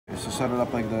set it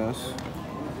up like this.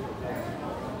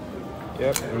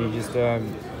 Yep, and you just, yeah,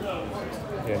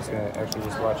 it's gonna actually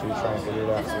just watch you try and figure it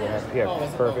out. So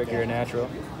yeah, perfect, you're a natural.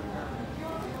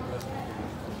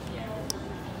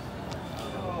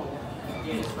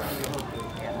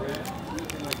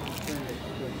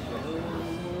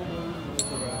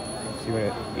 So you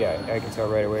wanna, yeah, I can tell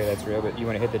right away that's real, but you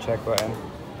wanna hit the check button.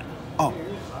 Oh.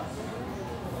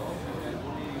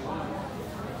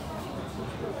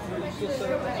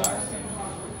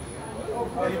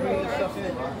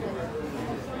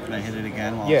 Can I hit it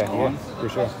again while it's going? Yeah, for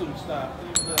sure.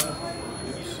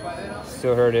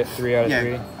 Still heard it, 3 out of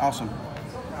 3. Awesome.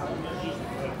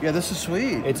 Yeah, this is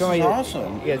sweet. It's this is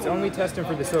awesome. Yeah, it's only testing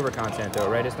for the silver content though,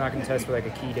 right? It's not going to test for like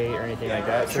a key date or anything like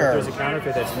that. So sure. if there's a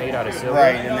counterfeit that's made out of silver,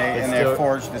 right? And they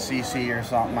forged the CC or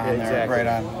something on there, right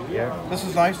on. Yeah. This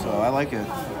is nice though. I like it.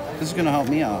 This is going to help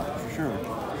me out for sure.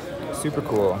 Super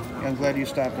cool. Yeah, I'm glad you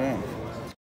stopped in.